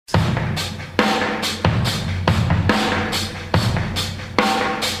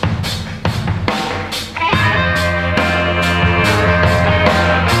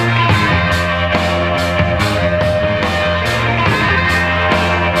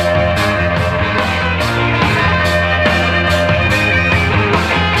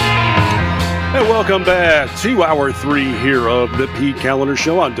Welcome back to Hour 3 here of the Pete Kaliner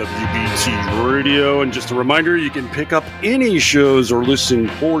Show on WBT Radio. And just a reminder, you can pick up any shows or listen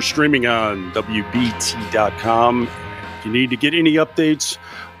or streaming on WBT.com. If you need to get any updates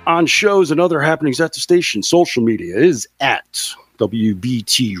on shows and other happenings at the station, social media is at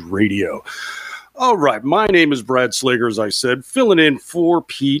WBT Radio. All right, my name is Brad Slager, as I said, filling in for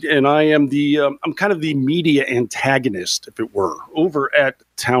Pete, and I am I'm kind of the media antagonist, if it were, over at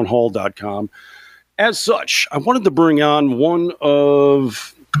townhall.com. As such, I wanted to bring on one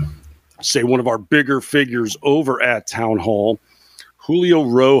of our bigger figures over at Town Hall. Julio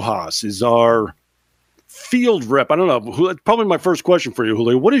Rojas is our field rep. I don't know, probably my first question for you,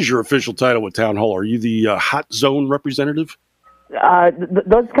 Julio. What is your official title with Town Hall? Are you the hot zone representative?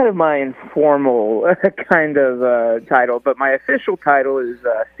 That's kind of my informal kind of title, but my official title is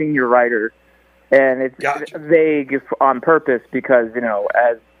senior writer, and it's vague on purpose because, you know,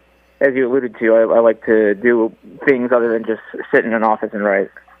 as you alluded to, I like to do things other than just sit in an office and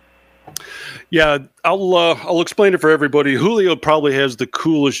write. Yeah, I'll explain it for everybody. Julio probably has the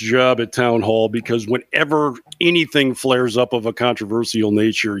coolest job at Town Hall because whenever anything flares up of a controversial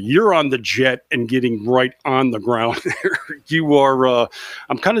nature, you're on the jet and getting right on the ground there. You are,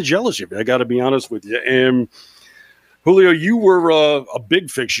 I'm kind of jealous of you, I got to be honest with you. And Julio, you were a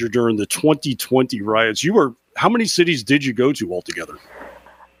big fixture during the 2020 riots. How many cities did you go to altogether?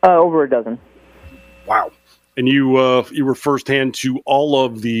 Over a dozen. Wow. And you were firsthand to all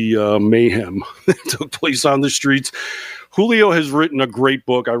of the mayhem that took place on the streets. Julio has written a great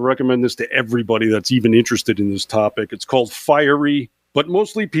book. I recommend this to everybody that's even interested in this topic. It's called Fiery, but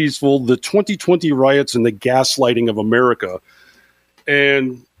mostly peaceful, the 2020 riots and the gaslighting of America.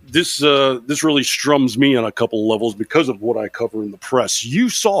 And this really strums me on a couple levels because of what I cover in the press. You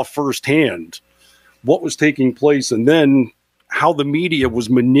saw firsthand what was taking place and then how the media was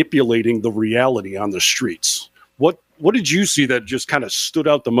manipulating the reality on the streets. What did you see that just kind of stood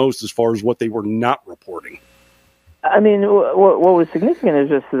out the most as far as what they were not reporting? I mean, what was significant is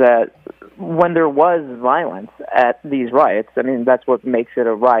just that when there was violence at these riots, I mean, that's what makes it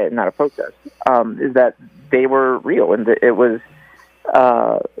a riot, not a protest, is that they were real. And it was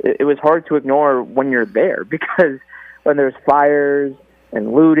hard to ignore when you're there because when there's fires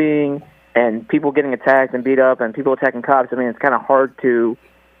and looting and people getting attacked and beat up and people attacking cops, I mean, it's kind of hard to,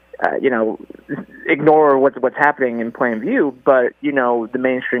 ignore what's happening in plain view. But, you know, the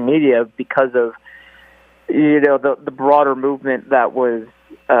mainstream media, because of, the broader movement that was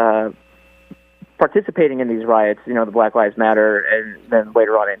participating in these riots, the Black Lives Matter and then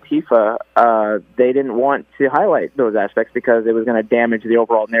later on Antifa, they didn't want to highlight those aspects because it was going to damage the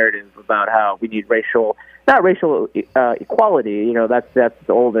overall narrative about how we need not racial equality. That's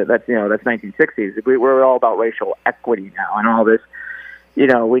old. That's 1960s. We're all about racial equity now, and all this.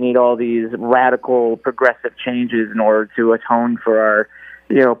 We need all these radical progressive changes in order to atone for our,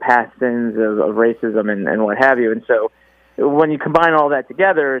 past sins of racism and what have you. And so when you combine all that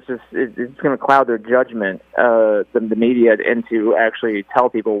together, it's going to cloud their judgment, the media, and to actually tell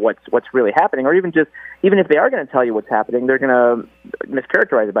people what's really happening, or even if they are going to tell you what's happening, they're going to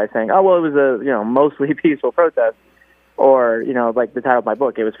mischaracterize it by saying, oh, well, it was a mostly peaceful protest, or like the title of my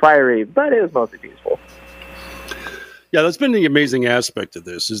book, it was fiery, but it was mostly peaceful. Yeah, that's been the amazing aspect of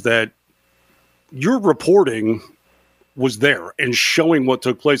this, is that your reporting was there and showing what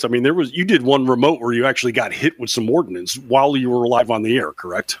took place. I mean, you did one remote where you actually got hit with some ordnance while you were live on the air,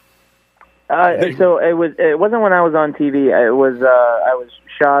 correct? So it wasn't when I was on TV. It was I was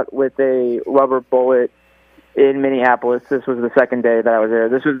shot with a rubber bullet in Minneapolis. This was the second day that I was there.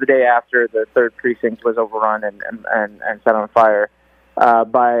 This was the day after the 3rd precinct was overrun and set on fire. I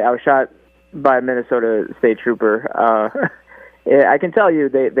was shot by a Minnesota state trooper. I can tell you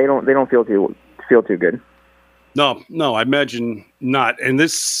they don't feel too good. No, I imagine not. And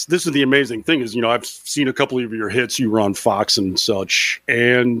this is the amazing thing is, I've seen a couple of your hits. You were on Fox and such.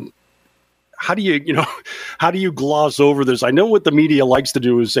 And how do you gloss over this? I know what the media likes to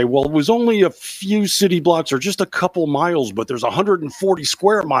do is say, well, it was only a few city blocks or just a couple miles, but there's 140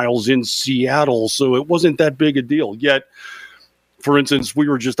 square miles in Seattle, so it wasn't that big a deal. Yet, for instance, we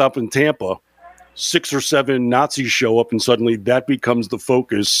were just up in Tampa. 6 or 7 Nazis show up, and suddenly that becomes the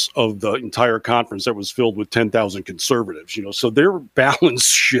focus of the entire conference that was filled with 10,000 conservatives. So their balance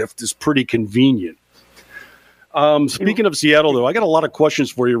shift is pretty convenient. Speaking of Seattle, though, I got a lot of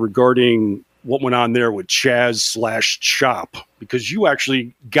questions for you regarding what went on there with Chaz/Chop, because you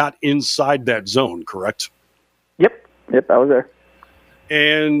actually got inside that zone, correct? Yep, I was there.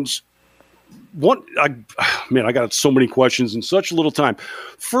 And I got so many questions in such little time.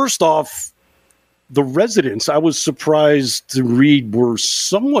 First off, the residents, I was surprised to read, were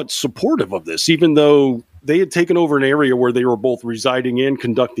somewhat supportive of this, even though they had taken over an area where they were both residing and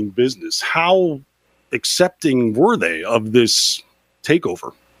conducting business. How accepting were they of this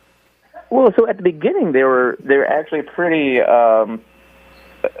takeover? Well, so at the beginning, they were actually pretty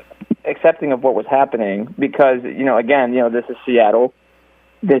accepting of what was happening because, again, this is Seattle.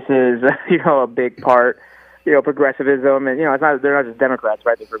 This is, a big part, progressivism. And, they're not just Democrats,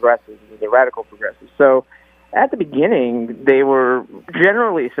 right? They're progressives. They're radical progressives. So at the beginning, they were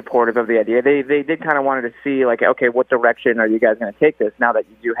generally supportive of the idea. They did kind of wanted to see, like, okay, what direction are you guys going to take this now that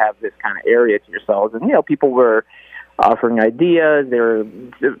you do have this kind of area to yourselves? And, people were offering ideas. They were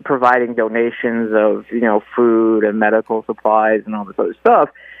providing donations of, food and medical supplies and all this other stuff.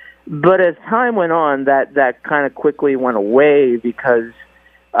 But as time went on, that kind of quickly went away because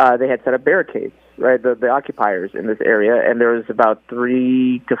they had set up barricades, right? The occupiers in this area, and there was about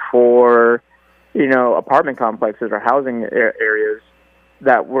 3 to 4, apartment complexes or housing areas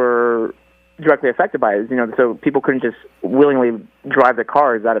that were directly affected by it. So people couldn't just willingly drive their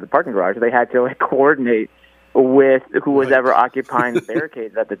cars out of the parking garage. They had to coordinate with who was ever occupying the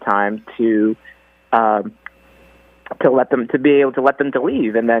barricades at the time to be able to let them to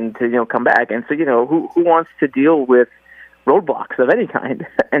leave and then to come back. And so who wants to deal with roadblocks of any kind?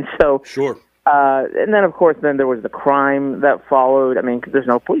 And so sure. And then of course there was the crime that followed. I mean, there's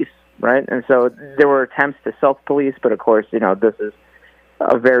no police, right? And so there were attempts to self-police, but of course this is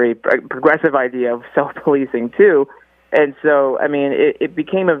a very progressive idea of self-policing too. And so, I mean, it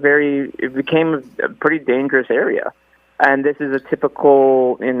became a pretty dangerous area. And this is a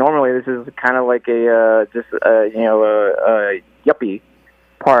typical, normally this is kind of like a yuppie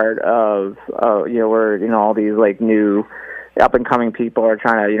part of, where, all these like new up and coming people are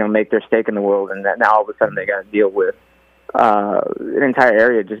trying to, make their stake in the world. And now all of a sudden they got to deal with an entire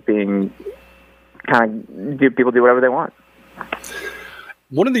area just being people do whatever they want.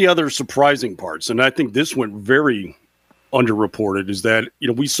 One of the other surprising parts, and I think this went very underreported, is that,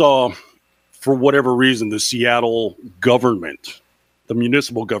 we saw, for whatever reason, the Seattle government, the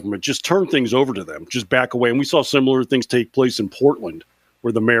municipal government, just turn things over to them, just back away. And we saw similar things take place in Portland,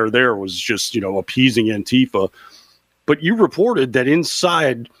 where the mayor there was just, appeasing Antifa. But you reported that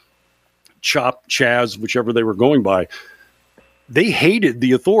inside CHOP, Chaz, whichever they were going by, they hated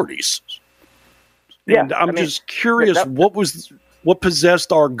the authorities. Yeah, and I'm just curious, what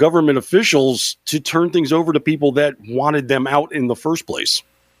possessed our government officials to turn things over to people that wanted them out in the first place?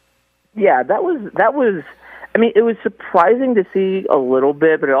 Yeah, that was. I mean, it was surprising to see a little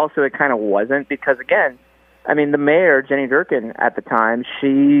bit, but it kind of wasn't because, again, I mean, the mayor, Jenny Durkin, at the time,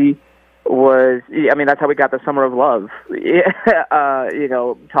 she was. I mean, that's how we got the Summer of Love,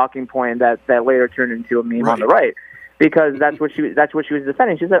 talking point that later turned into a meme on the right, because that's what she was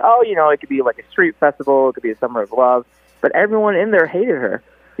defending. She said, "Oh, it could be like a street festival, it could be a Summer of Love," but everyone in there hated her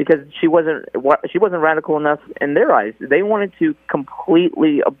because she wasn't radical enough in their eyes. They wanted to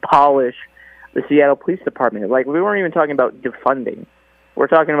completely abolish the Seattle Police Department. Like, we weren't even talking about defunding. We're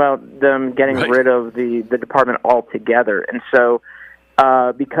talking about them getting rid of the department altogether. And so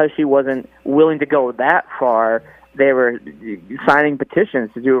because she wasn't willing to go that far, they were signing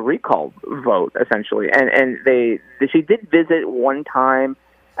petitions to do a recall vote, essentially. And she did visit one time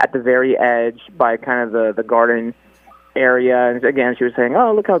at the very edge by kind of the garden area, and again she was saying,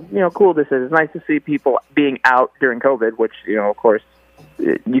 "Oh, look how cool this is. It's nice to see people being out during COVID," which of course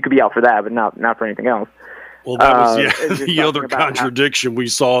you could be out for that, but not for anything else. Well, that was the other contradiction we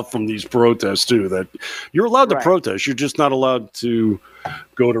saw from these protests too. That you're allowed to protest, you're just not allowed to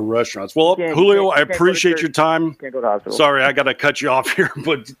go to restaurants. Well, Julio, I appreciate your time. Can't go to the hospital. Sorry, I got to cut you off here,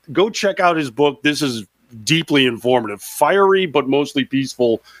 but go check out his book. This is deeply informative, fiery but mostly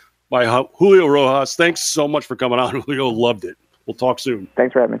peaceful, by Julio Rojas. Thanks so much for coming on, Julio. Loved it. We'll talk soon.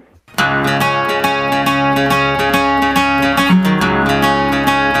 Thanks for having me.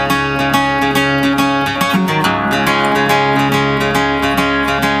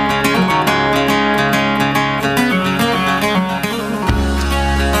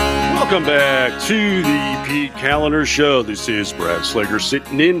 Welcome back to the Pete Kaliner Show. This is Brad Slager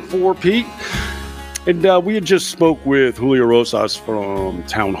sitting in for Pete. And we had just spoke with Julio Rosas from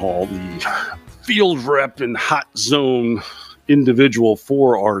Town Hall, the field rep and hot zone individual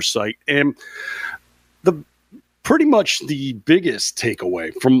for our site. And pretty much the biggest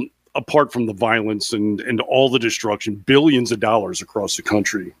takeaway apart from the violence and all the destruction, billions of dollars across the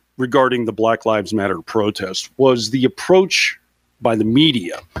country regarding the Black Lives Matter protest, was the approach by the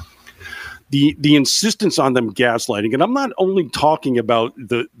media. The insistence on them gaslighting, and I'm not only talking about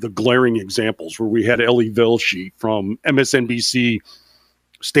the glaring examples where we had Elie Velshi from MSNBC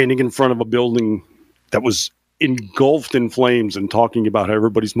standing in front of a building that was engulfed in flames and talking about how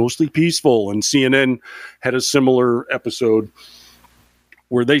everybody's mostly peaceful. And CNN had a similar episode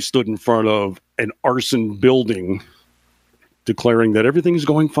where they stood in front of an arson building declaring that everything's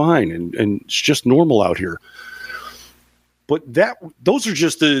going fine and it's just normal out here. But those are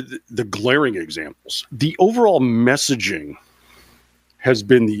just the glaring examples. The overall messaging has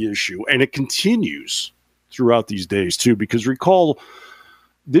been the issue, and it continues throughout these days too, because recall,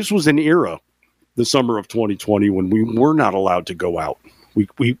 this was an era, the summer of 2020, when we were not allowed to go out.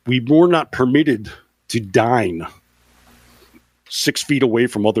 We were not permitted to dine 6 feet away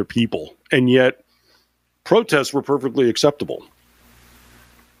from other people, and yet protests were perfectly acceptable.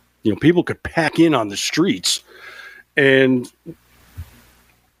 People could pack in on the streets. And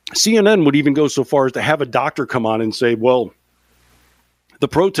CNN would even go so far as to have a doctor come on and say, well, the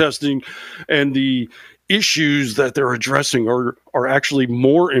protesting and the issues that they're addressing are actually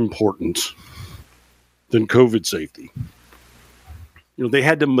more important than COVID safety. They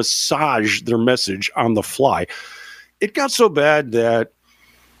had to massage their message on the fly. It got so bad that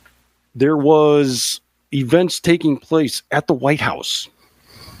there was events taking place at the White House,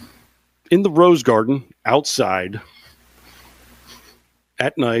 in the Rose Garden, outside,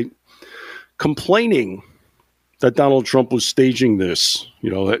 at night, complaining that Donald Trump was staging this.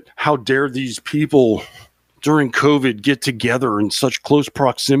 That how dare these people during COVID get together in such close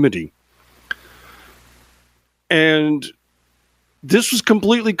proximity. And this was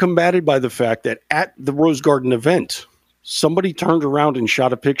completely combated by the fact that at the Rose Garden event, somebody turned around and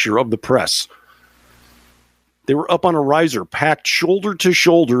shot a picture of the press. They were up on a riser, packed shoulder to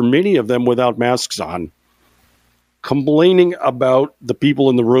shoulder, many of them without masks on, complaining about the people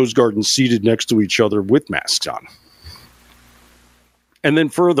in the Rose Garden seated next to each other with masks on. And then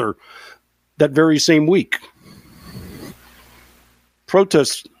further, that very same week,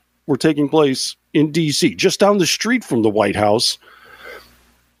 protests were taking place in D.C., just down the street from the White House.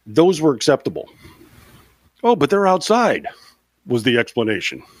 Those were acceptable. Oh, but they're outside, was the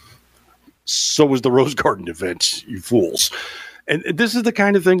explanation. So was the Rose Garden event, you fools. And this is the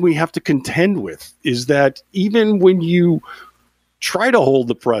kind of thing we have to contend with, is that even when you try to hold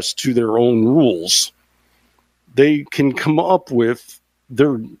the press to their own rules, they can come up with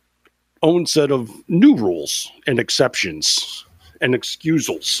their own set of new rules and exceptions and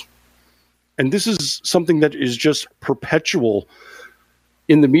excusals. And this is something that is just perpetual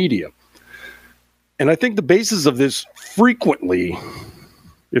in the media. And I think the basis of this frequently,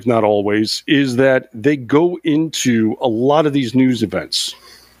 if not always, is that they go into a lot of these news events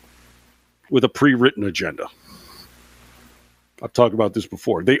with a pre-written agenda. I've talked about this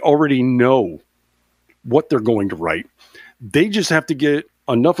before. They already know what they're going to write. They just have to get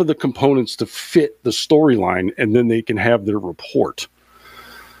enough of the components to fit the storyline, and then they can have their report.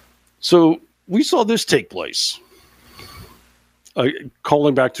 So we saw this take place.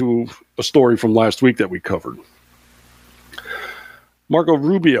 Calling back to a story from last week that we covered. Marco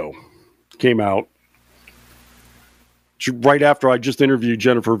Rubio came out right after I just interviewed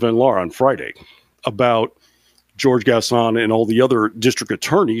Jennifer Van Laar on Friday about George Gascon and all the other district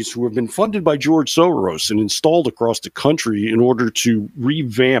attorneys who have been funded by George Soros and installed across the country in order to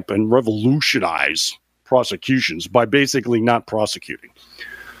revamp and revolutionize prosecutions by basically not prosecuting.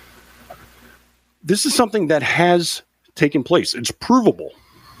 This is something that has taken place. It's provable.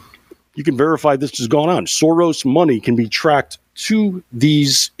 You can verify this has gone on. Soros money can be tracked to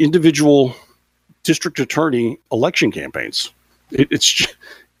these individual district attorney election campaigns.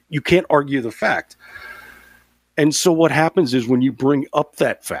 You can't argue the fact. And so what happens is when you bring up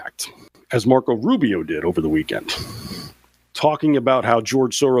that fact, as Marco Rubio did over the weekend, talking about how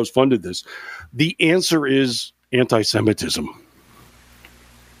George Soros funded this, the answer is anti-Semitism.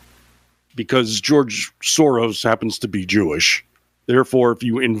 Because George Soros happens to be Jewish. Therefore, if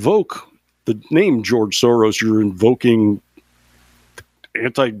you invoke the name George Soros, you're invoking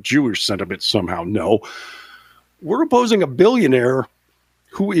anti-Jewish sentiment somehow. No. We're opposing a billionaire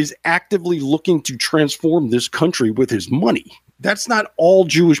who is actively looking to transform this country with his money. That's not all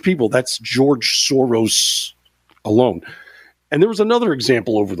Jewish people. That's George Soros alone. And there was another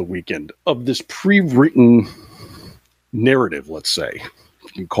example over the weekend of this pre-written narrative, let's say,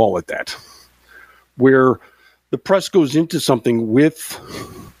 if you can call it that, where the press goes into something with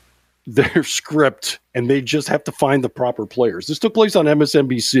their script and they just have to find the proper players. This took place on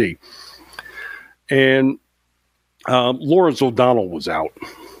MSNBC. And Lawrence O'Donnell was out.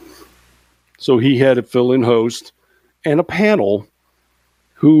 So he had a fill-in host and a panel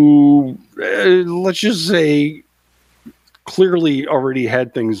who, let's just say, clearly already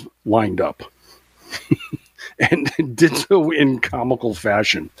had things lined up and did so in comical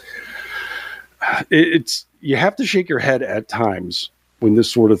fashion. it's you have to shake your head at times when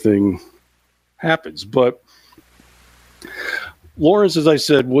this sort of thing happens. But Lawrence, as I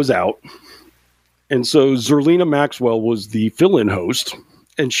said, was out. And so Zerlina Maxwell was the fill-in host,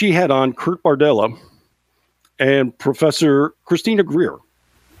 and she had on Kurt Bardella and Professor Christina Greer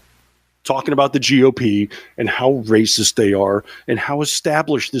talking about the GOP and how racist they are and how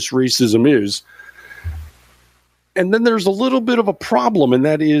established this racism is. And then there's a little bit of a problem, and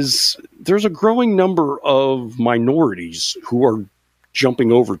that is there's a growing number of minorities who are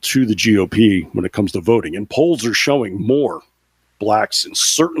jumping over to the GOP when it comes to voting. And polls are showing more blacks and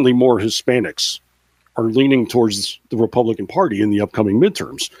certainly more Hispanics are leaning towards the Republican Party in the upcoming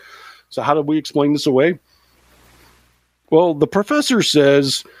midterms. So how do we explain this away? Well, the professor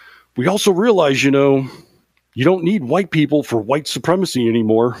says, we also realize, you don't need white people for white supremacy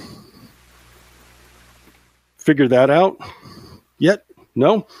anymore. Figure that out yet?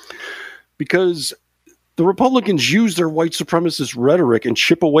 No? Because the Republicans use their white supremacist rhetoric and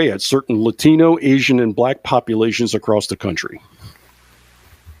chip away at certain Latino, Asian, and black populations across the country.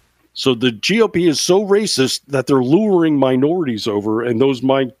 So the GOP is so racist that they're luring minorities over, and those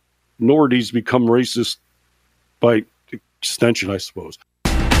minorities become racist by extension, I suppose.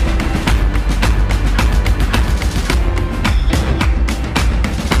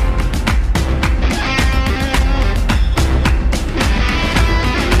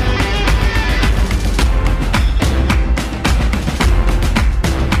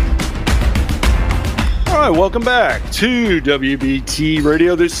 All right, welcome back to WBT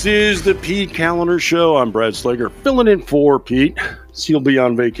Radio. This is the Pete Callender Show. I'm Brad Slager, filling in for Pete. He'll be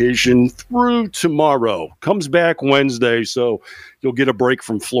on vacation through tomorrow. Comes back Wednesday, so you'll get a break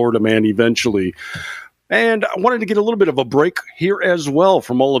from Florida Man eventually. And I wanted to get a little bit of a break here as well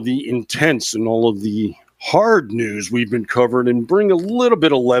from all of the intense and all of the hard news we've been covering and bring a little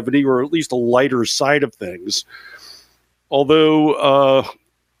bit of levity, or at least a lighter side of things. Although,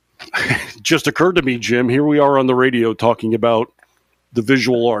 just occurred to me, Jim, here we are on the radio talking about the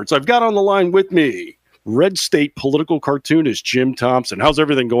visual arts. I've got on the line with me Red State political cartoonist Jim Thompson. How's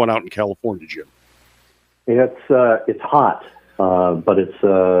everything going out in California, Jim? It's hot, but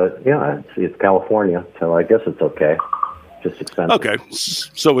it's California, so I guess it's okay. Just expensive. Okay,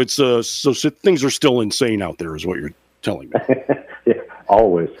 so so things are still insane out there, is what you're telling me. Yeah,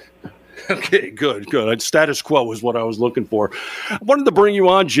 always. Okay, good. Status quo is what I was looking for. I wanted to bring you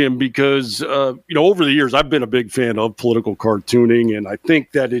on, Jim, because, over the years, I've been a big fan of political cartooning, and I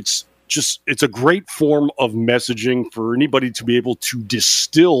think that it's a great form of messaging for anybody to be able to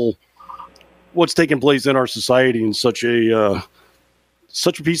distill what's taking place in our society in such a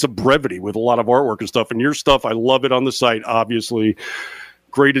piece of brevity with a lot of artwork and stuff. And your stuff, I love it on the site, obviously.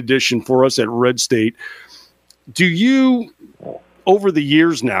 Great addition for us at Red State. Do you... Over the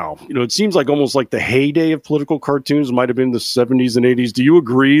years now, it seems like almost like the heyday of political cartoons might have been the 70s and 80s. Do you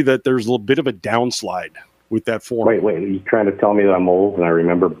agree that there's a little bit of a downslide with that form? Wait, are you trying to tell me that I'm old and I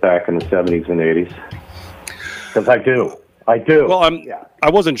remember back in the 70s and 80s? Because I do. Well, I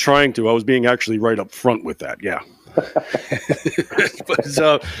wasn't trying to. I was being actually right up front with that, yeah. That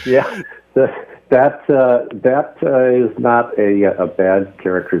is not a bad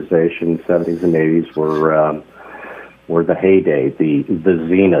characterization. 70s and 80s were the heyday, the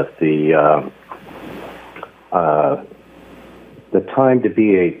zenith, the time to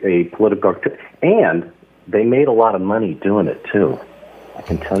be a political actor. And they made a lot of money doing it too. I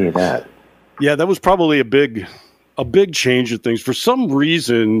can tell you that. Yeah, that was probably a big change of things. For some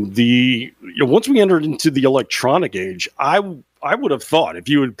reason, once we entered into the electronic age, I would have thought, if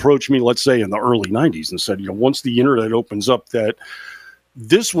you had approached me, let's say in the early 90s and said, once the internet opens up, that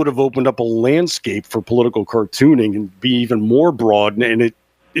this would have opened up a landscape for political cartooning and be even more broad, and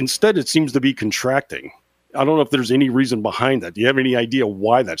instead it seems to be contracting. I don't know if there's any reason behind that. Do you have any idea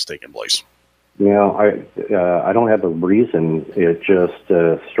why that's taking place? I don't have a reason. It just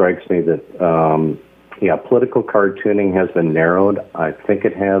strikes me that, political cartooning has been narrowed. I think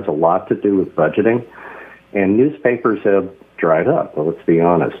it has a lot to do with budgeting, and newspapers have dried up. Well, let's be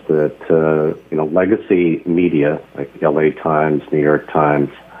honest, that, legacy media like LA Times, New York Times,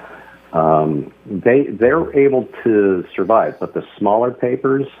 they're able to survive, but the smaller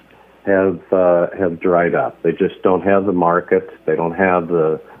papers have dried up. They just don't have the market. They don't have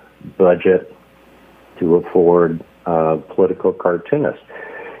the budget to afford political cartoonists.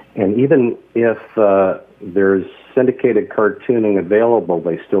 And even if there's syndicated cartooning available,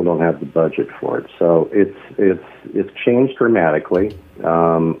 they still don't have the budget for it. So it's changed dramatically.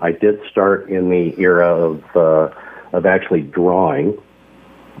 I did start in the era of actually drawing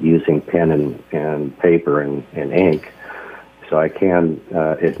using pen and paper and ink. so I can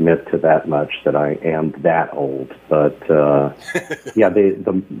admit to that much that I am that old. But yeah,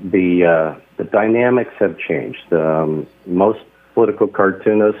 the dynamics have changed. Most political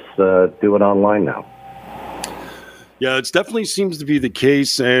cartoonists do it online now. Yeah, it definitely seems to be the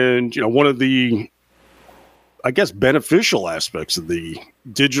case, and one of the, I guess, beneficial aspects of the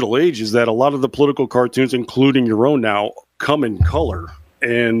digital age is that a lot of the political cartoons, including your own now, come in color.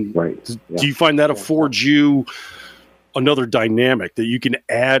 And do you find that affords you another dynamic that you can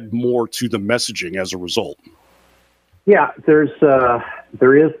add more to the messaging as a result? Yeah, there is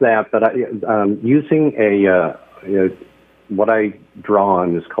that, but using what I draw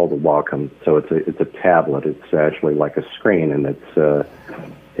on is called a Wacom. So it's a tablet. It's actually like a screen, and it's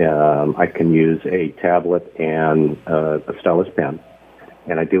I can use a tablet and a stylus pen,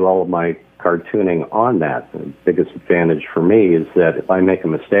 and I do all of my cartooning on that. The biggest advantage for me is that if I make a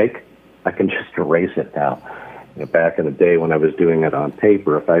mistake, I can just erase it now. Back in the day when I was doing it on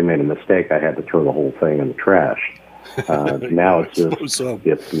paper, if I made a mistake, I had to throw the whole thing in the trash. Now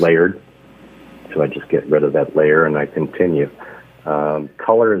it's layered, so I just get rid of that layer and I continue.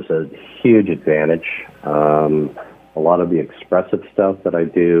 Color is a huge advantage. A lot of the expressive stuff that I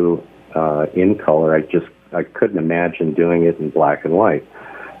do in color, I couldn't imagine doing it in black and white.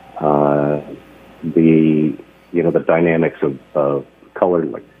 The dynamics of color,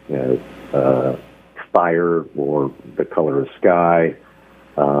 like fire or the color of sky,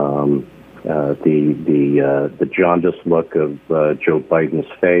 the jaundiced look of Joe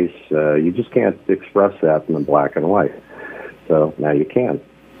Biden's face. You just can't express that in the black and white. So now you can.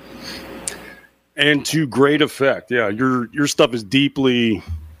 And to great effect. Yeah, your stuff is deeply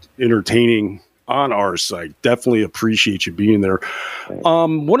entertaining on our site. Definitely appreciate you being there.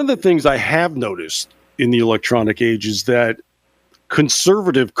 One of the things I have noticed in the electronic age is that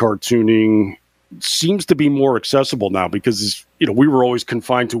conservative cartooning seems to be more accessible now because, we were always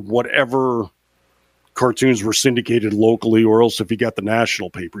confined to whatever cartoons were syndicated locally, or else if you got the national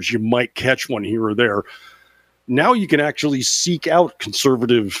papers, you might catch one here or there. Now you can actually seek out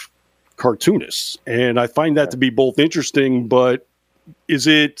conservative cartoonists, and I find that to be both interesting, but is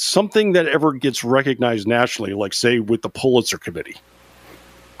it something that ever gets recognized nationally, like, say, with the Pulitzer Committee?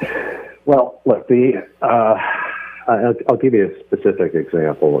 Well, look, I'll give you a specific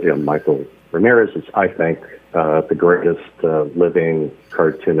example. Michael Ramirez is, I think, the greatest living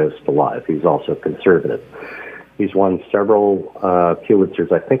cartoonist alive. He's also conservative. He's won several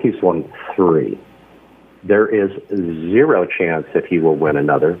Pulitzers. I think he's won 3. There is zero chance that he will win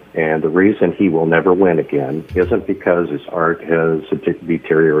another, and the reason he will never win again isn't because his art has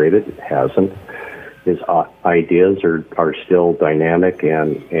deteriorated. It hasn't. His ideas are still dynamic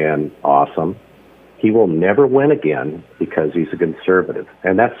and awesome. He will never win again because he's a conservative,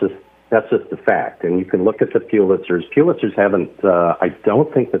 and that's just the fact. And you can look at the Pulitzers. Pulitzers haven't. I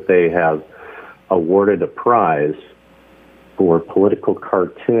don't think that they have awarded a prize for political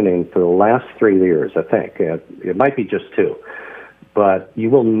cartooning for the last 3 years, I think. It might be just 2. But you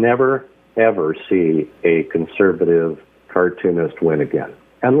will never, ever see a conservative cartoonist win again,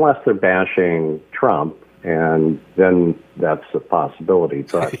 unless they're bashing Trump, and then that's a possibility.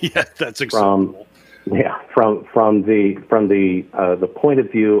 But yeah, that's acceptable. From the point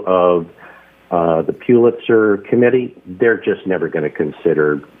of view of the Pulitzer Committee, they're just never going to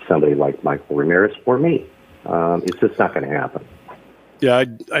consider somebody like Michael Ramirez or me. It's just not going to happen. Yeah,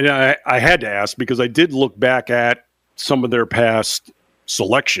 I had to ask because I did look back at some of their past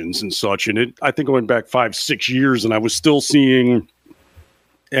selections and such, and I think I went back 5-6 years, and I was still seeing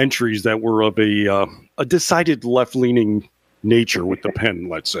entries that were of a decided left-leaning nature with the pen,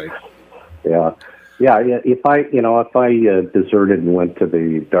 let's say. Yeah. If I deserted and went to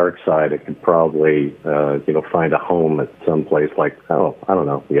the dark side, I could probably find a home at some place like I don't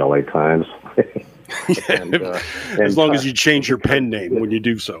know, the LA Times. And, as long as you change your pen name when you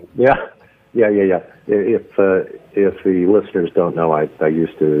do so. Yeah. If the listeners don't know, I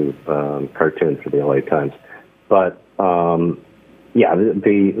used to cartoon for the LA Times, but the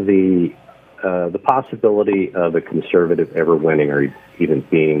possibility of a conservative ever winning or even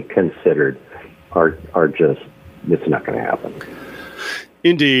being considered are just, it's not going to happen.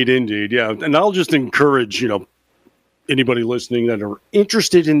 Indeed, yeah. And I'll just encourage, anybody listening that are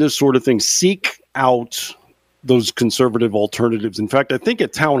interested in this sort of thing, seek out those conservative alternatives. In fact, I think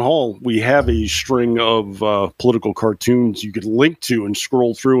at Town Hall, we have a string of political cartoons you could link to and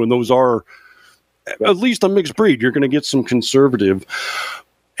scroll through, and those are at least a mixed breed. You're going to get some conservative.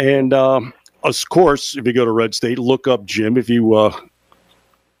 And, of course, if you go to Red State, look up Jim. If you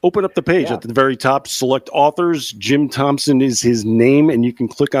open up the page at the very top, select authors. Jim Thompson is his name, and you can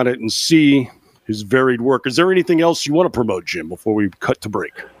click on it and see his varied work. Is there anything else you want to promote, Jim, before we cut to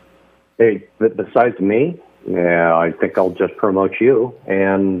break? Hey, besides me, yeah, I think I'll just promote you.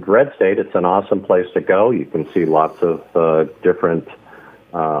 And Red State, it's an awesome place to go. You can see lots of different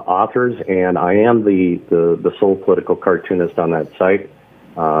authors, and I am the sole political cartoonist on that site.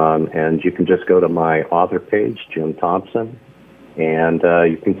 And you can just go to my author page, Jim Thompson, and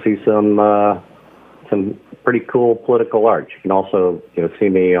you can see some pretty cool political art. You can also see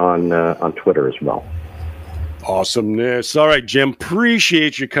me on Twitter as well. Awesomeness. All right, Jim,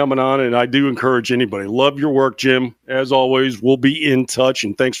 appreciate you coming on, and I do encourage anybody. Love your work, Jim. As always, we'll be in touch,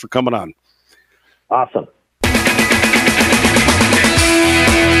 and thanks for coming on. Awesome.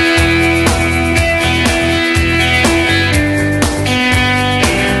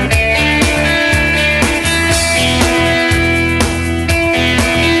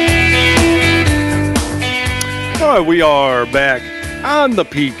 All right, we are back on the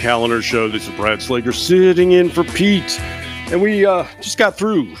Pete Kaliner Show. This is Brad Slager sitting in for Pete. And we just got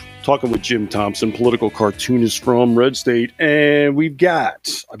through talking with Jim Thompson, political cartoonist from Red State. And we've got,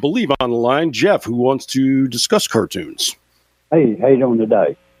 I believe, on the line, Jeff, who wants to discuss cartoons. Hey, how you doing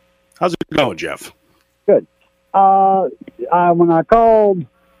today? How's it going, Jeff? Good. When I called,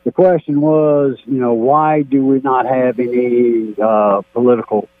 the question was, why do we not have any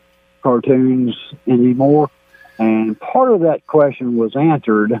political cartoons anymore? And part of that question was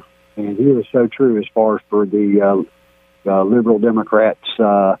answered, and he was so true as far as for the liberal Democrats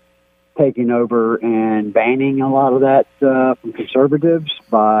taking over and banning a lot of that from conservatives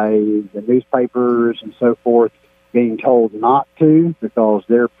by the newspapers and so forth being told not to, because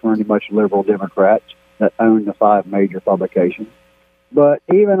they're pretty much liberal Democrats that own the 5 major publications. But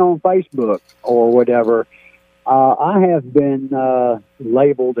even on Facebook or whatever, I have been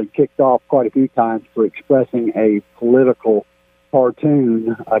labeled and kicked off quite a few times for expressing a political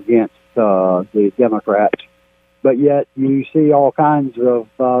cartoon against the Democrats. But yet you see all kinds of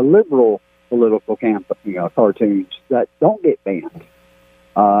liberal political cartoons that don't get banned.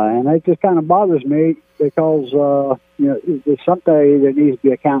 And it just kind of bothers me because, someday there needs to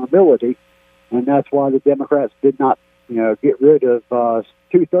be accountability. And that's why the Democrats did not, get rid of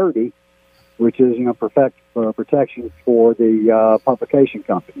 230, which is, protection for the publication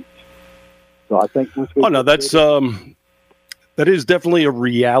companies. So I think once we... that is definitely a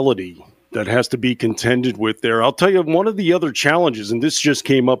reality that has to be contended with there. I'll tell you, one of the other challenges, and this just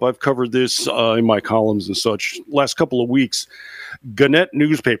came up, I've covered this in my columns and such last couple of weeks, Gannett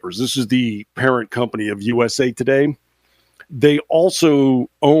Newspapers, this is the parent company of USA Today, they also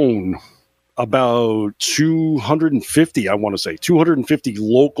own about 250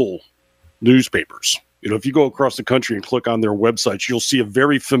 local newspapers. If you go across the country and click on their websites, you'll see a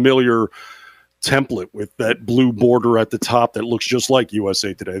very familiar template with that blue border at the top that looks just like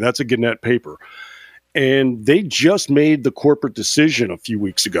USA Today. That's a Gannett paper. And they just made the corporate decision a few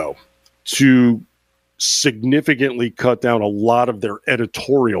weeks ago to significantly cut down a lot of their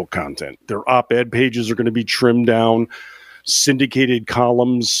editorial content. Their op-ed pages are going to be trimmed down. Syndicated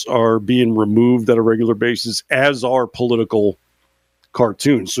columns are being removed at a regular basis, as are political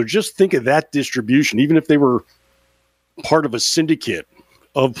cartoons. So just think of that distribution. Even if they were part of a syndicate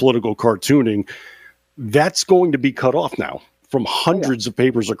of political cartooning, that's going to be cut off now from hundreds of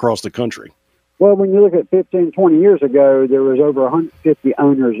papers across the country. Well, when you look at 15, 20 years ago, there was over 150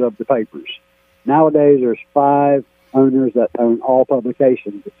 owners of the papers. Nowadays, there's 5 owners that own all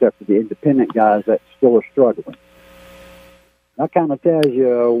publications, except for the independent guys that still are struggling. That kind of tells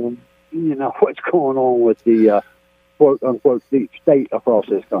you, what's going on with the quote-unquote deep state across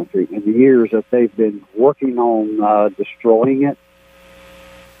this country in the years that they've been working on destroying it.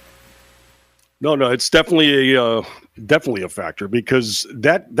 No, it's definitely a factor, because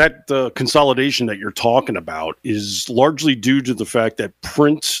that consolidation that you're talking about is largely due to the fact that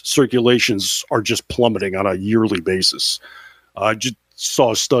print circulations are just plummeting on a yearly basis. I just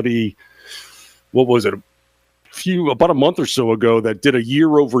saw a study, what was it, about a month or so ago, that did a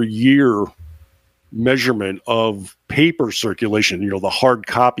year-over-year measurement of paper circulation, the hard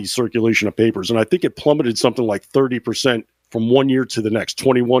copy circulation of papers. And I think it plummeted something like 30% from one year to the next,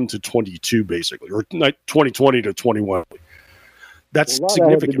 21 to 22, basically, or 2020 to 21. That's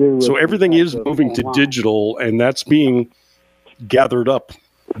significant. So everything is moving to digital, and that's being gathered up.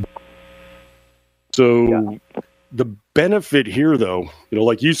 So the benefit here, though,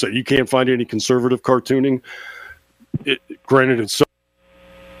 like you said, you can't find any conservative cartooning. Granted, it's so...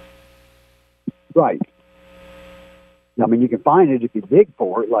 Right. I mean, you can find it if you dig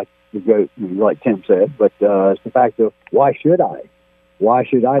for it, like Tim said. But it's the fact of, why should I? Why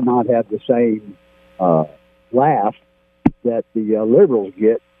should I not have the same laugh that the liberals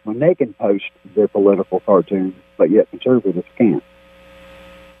get when they can post their political cartoons, but yet conservatives can't,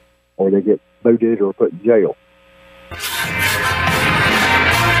 or they get booted or put in jail.